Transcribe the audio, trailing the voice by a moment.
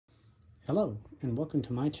Hello, and welcome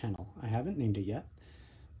to my channel. I haven't named it yet,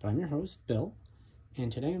 but I'm your host, Bill,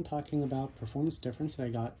 and today I'm talking about performance difference that I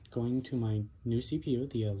got going to my new CPU,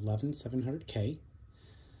 the i7-11700K,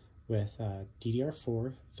 with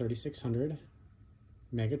DDR4 3600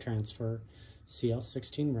 mega transfer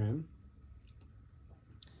CL16 RAM,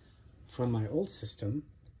 from my old system,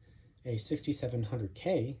 a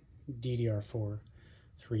 6700K DDR4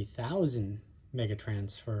 3000 mega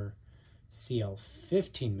transfer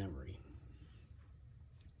CL15 memory.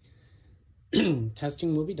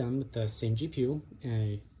 Testing will be done with the same GPU,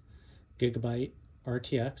 a Gigabyte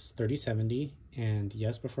RTX 3070, and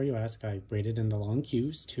yes, before you ask, I waited in the long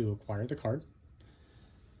queues to acquire the card.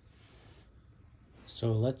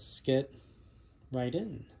 So let's get right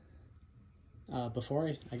in.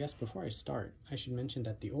 Before I start, I should mention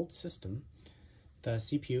that the old system, the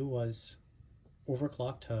CPU was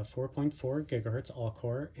overclocked to 4.4 gigahertz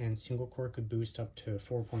all-core, and single-core could boost up to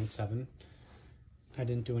 4.7. I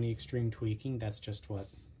didn't do any extreme tweaking, that's just what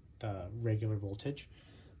the regular voltage.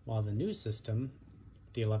 While the new system,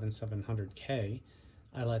 the i7-11700K,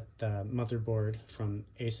 I let the motherboard from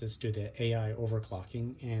Asus do the AI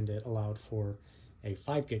overclocking, and it allowed for a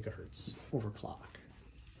 5 gigahertz overclock.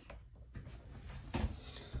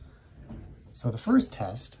 So the first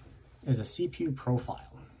test is a CPU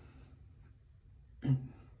profile.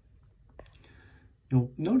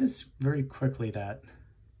 You'll notice very quickly that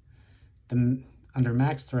under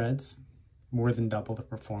max threads, more than double the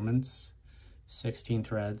performance. 16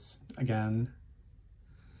 threads, again.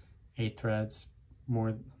 8 threads,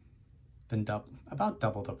 more than about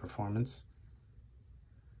double the performance.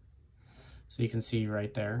 So you can see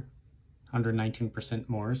right there, 119%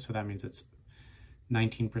 more, so that means it's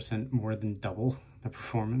 19% more than double the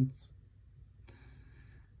performance.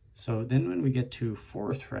 So then when we get to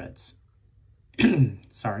 4 threads,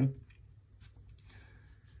 sorry,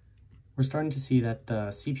 we're starting to see that the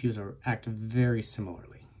CPUs act very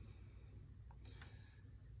similarly.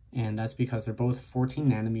 And that's because they're both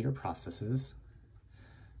 14 nanometer processes.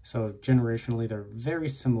 So generationally, they're very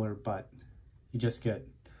similar, but you just get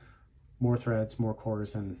more threads, more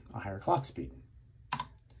cores, and a higher clock speed.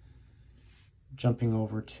 Jumping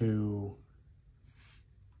over to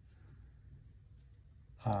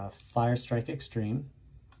Firestrike Extreme.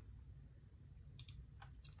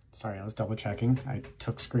 Sorry, I was double checking. I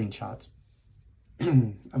took screenshots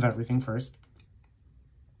of everything first.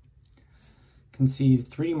 Can see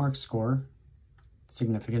 3D Mark score,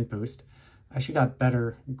 significant boost. I actually got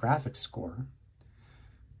better graphics score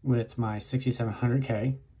with my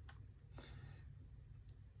 6700K.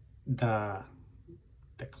 The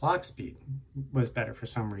clock speed was better for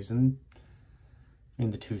some reason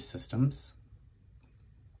in the two systems.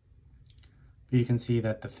 But you can see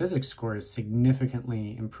that the physics score is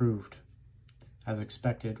significantly improved, as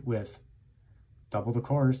expected, with double the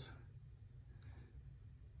cores.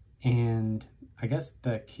 And I guess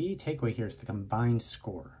the key takeaway here is the combined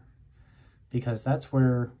score, because that's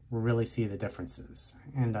where we really see the differences,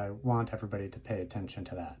 and I want everybody to pay attention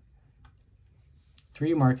to that.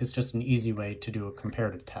 3D Mark is just an easy way to do a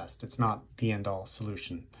comparative test. It's not the end-all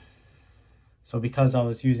solution. So because I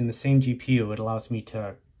was using the same GPU, it allows me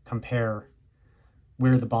to compare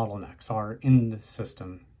where the bottlenecks are in the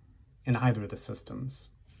system, in either of the systems.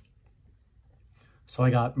 So I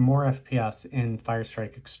got more FPS in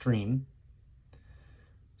Firestrike Extreme.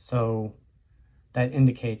 So that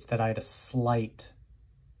indicates that I had a slight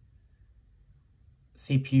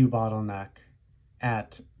CPU bottleneck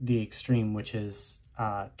at the Extreme, which is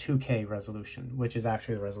 2K resolution, which is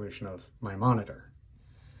actually the resolution of my monitor.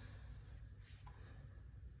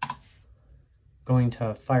 Going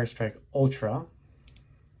to Firestrike Ultra.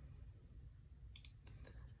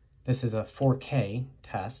 This is a 4K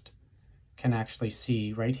test. Can actually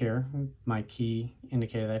see right here, my key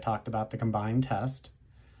indicator that I talked about, the combined test,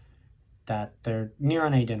 that they're near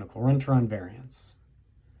on identical, run-to-run variants.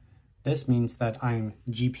 This means that I'm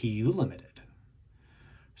GPU limited.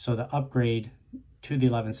 So the upgrade to the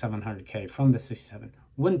i7-11700K from the 67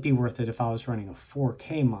 wouldn't be worth it if I was running a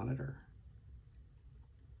 4K monitor.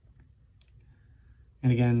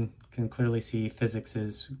 And again, can clearly see physics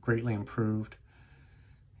is greatly improved.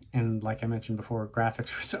 And like I mentioned before, graphics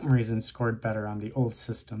for some reason scored better on the old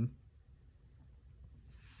system.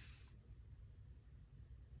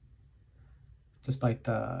 Despite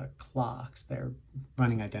the clocks, they're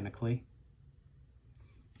running identically.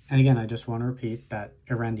 And again, I just want to repeat that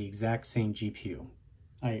it ran the exact same GPU.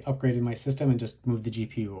 I upgraded my system and just moved the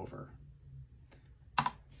GPU over.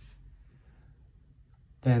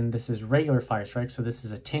 Then this is regular Firestrike, so this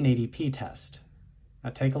is a 1080p test. Now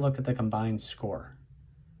take a look at the combined score.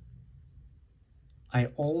 I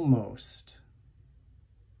almost,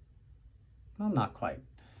 well, not quite,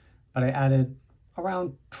 but I added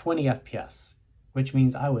around 20 FPS, which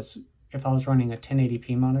means if I was running a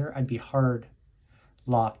 1080p monitor, I'd be hard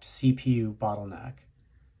locked CPU bottleneck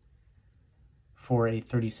for a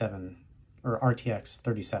 37 or RTX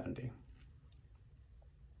 3070.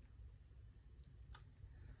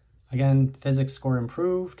 Again, physics score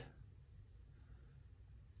improved,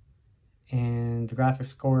 and the graphics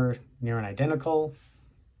score near an identical.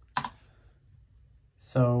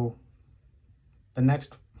 So the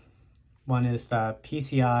next one is the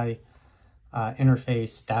PCI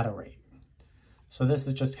interface data rate. So this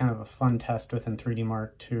is just kind of a fun test within 3D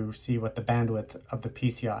Mark to see what the bandwidth of the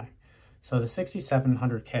PCI. So the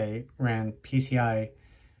 6700K ran PCI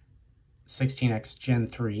 16x Gen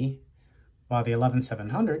 3, while the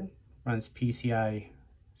 11700 runs PCI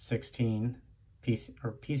 16,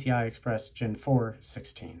 or PCI Express Gen 4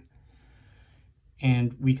 16.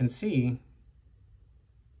 And we can see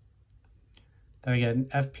that I get an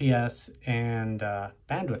FPS and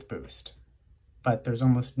bandwidth boost, but there's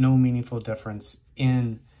almost no meaningful difference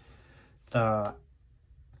in the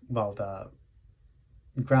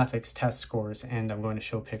graphics test scores, and I'm going to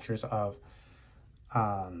show pictures of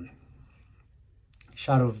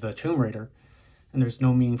Shadow of the Tomb Raider, and there's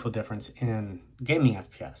no meaningful difference in gaming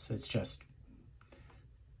FPS. It's just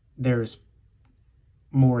there's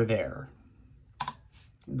more there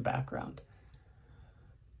in the background.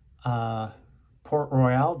 Port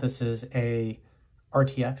Royale, this is a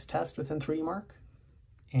RTX test within 3D Mark,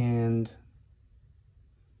 and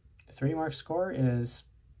the 3D Mark score is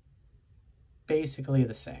basically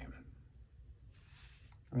the same.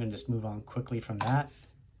 I'm going to just move on quickly from that.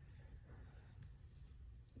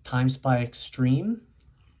 Time Spy Extreme,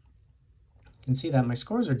 you can see that my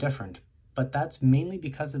scores are different, but that's mainly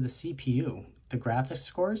because of the CPU. The graphics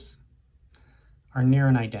scores are near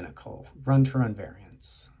an identical, run-to-run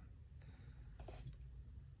variance.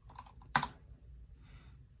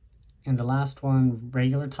 And the last one,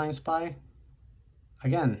 regular Time Spy,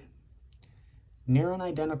 again, near an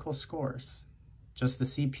identical scores. Just the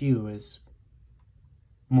CPU is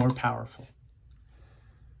more powerful.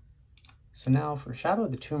 So now for Shadow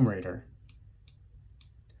of the Tomb Raider,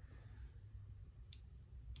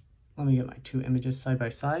 let me get my two images side by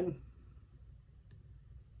side.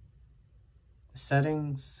 The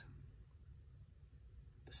settings,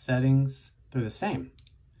 they're the same.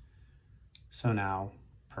 So now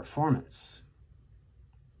performance.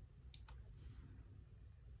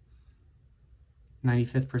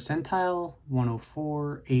 95th percentile,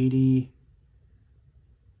 104, 80,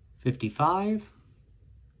 55.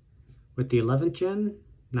 With the 11th gen,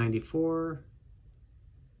 94,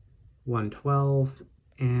 112,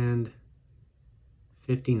 and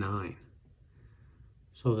 59.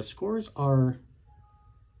 So the scores are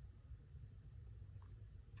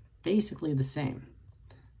basically the same.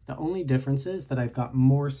 The only difference is that I've got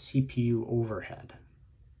more CPU overhead.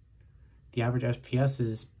 The average FPS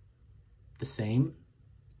is the same.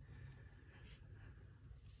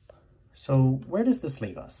 So where does this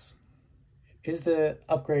leave us? Is the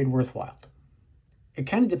upgrade worthwhile? It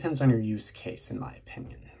kind of depends on your use case, in my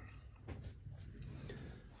opinion.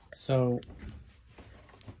 So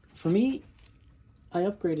for me, I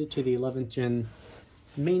upgraded to the 11th gen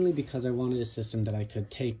mainly because I wanted a system that I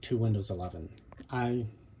could take to Windows 11. I'm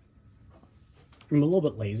a little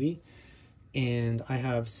bit lazy, and I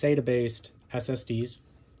have SATA-based SSDs.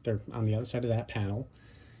 They're on the other side of that panel,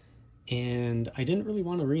 and I didn't really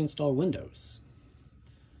want to reinstall Windows.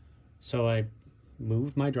 So I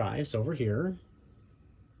moved my drives over here,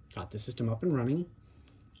 got the system up and running.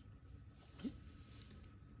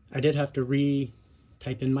 I did have to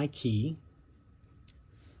re-type in my key.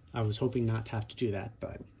 I was hoping not to have to do that,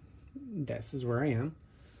 but this is where I am.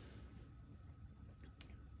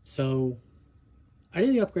 So I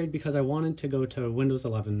did the upgrade because I wanted to go to Windows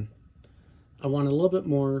 11. I wanted a little bit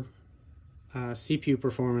more CPU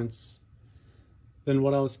performance than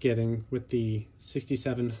what I was getting with the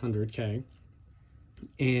 6700K,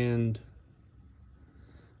 and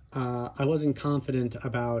I wasn't confident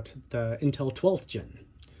about the Intel 12th gen.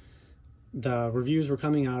 The reviews were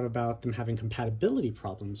coming out about them having compatibility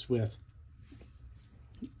problems with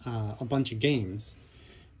a bunch of games,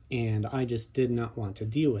 and I just did not want to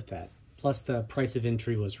deal with that. Plus the price of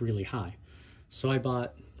entry was really high. So I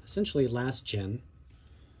bought essentially last gen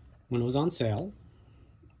when it was on sale,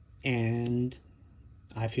 and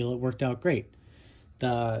I feel it worked out great.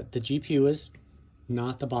 The GPU is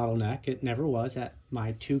not the bottleneck. It never was at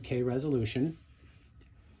my 2K resolution.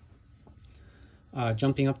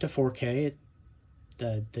 Jumping up to 4K,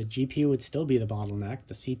 the GPU would still be the bottleneck.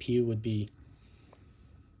 The CPU would be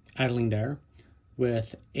idling there.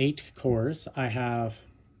 With 8 cores, I have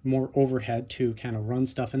more overhead to kind of run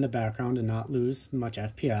stuff in the background and not lose much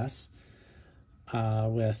FPS.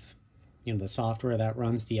 With the software that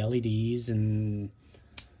runs the LEDs and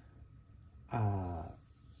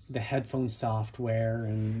the headphone software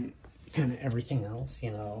and kind of everything else.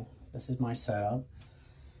 This is my setup.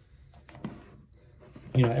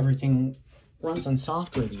 Everything runs on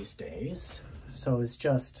software these days, so it's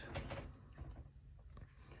just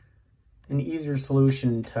an easier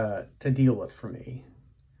solution to deal with for me.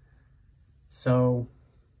 So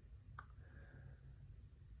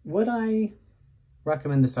would I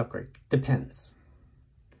recommend this upgrade? Depends.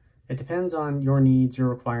 It depends on your needs, your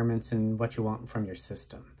requirements, and what you want from your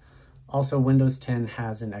system. Also, Windows 10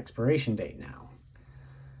 has an expiration date now.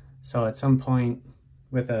 So at some point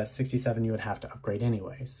with a 67, you would have to upgrade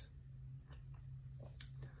anyways.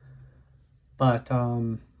 But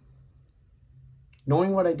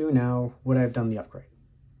knowing what I do now, would I have done the upgrade?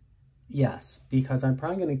 Yes, because I'm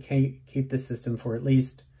probably going to keep this system for at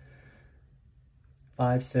least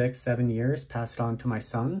 5, 6, 7 years, pass it on to my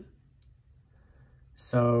son.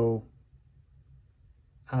 So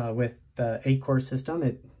with the 8-core system,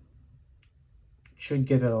 it should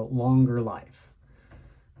give it a longer life.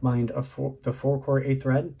 Mind, the 4-core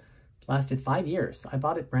 8-thread lasted 5 years. I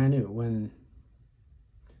bought it brand new when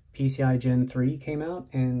PCI Gen 3 came out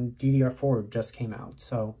and DDR4 just came out.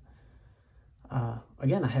 So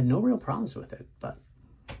again, I had no real problems with it, but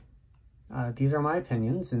these are my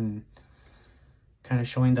opinions and kind of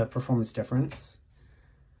showing the performance difference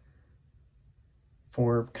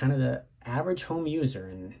for kind of the average home user,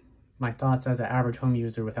 and my thoughts as an average home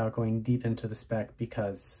user without going deep into the spec,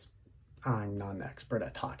 because I'm not an expert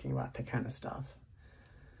at talking about that kind of stuff.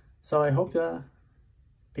 So I hope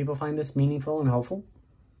people find this meaningful and helpful.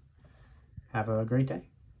 Have a great day.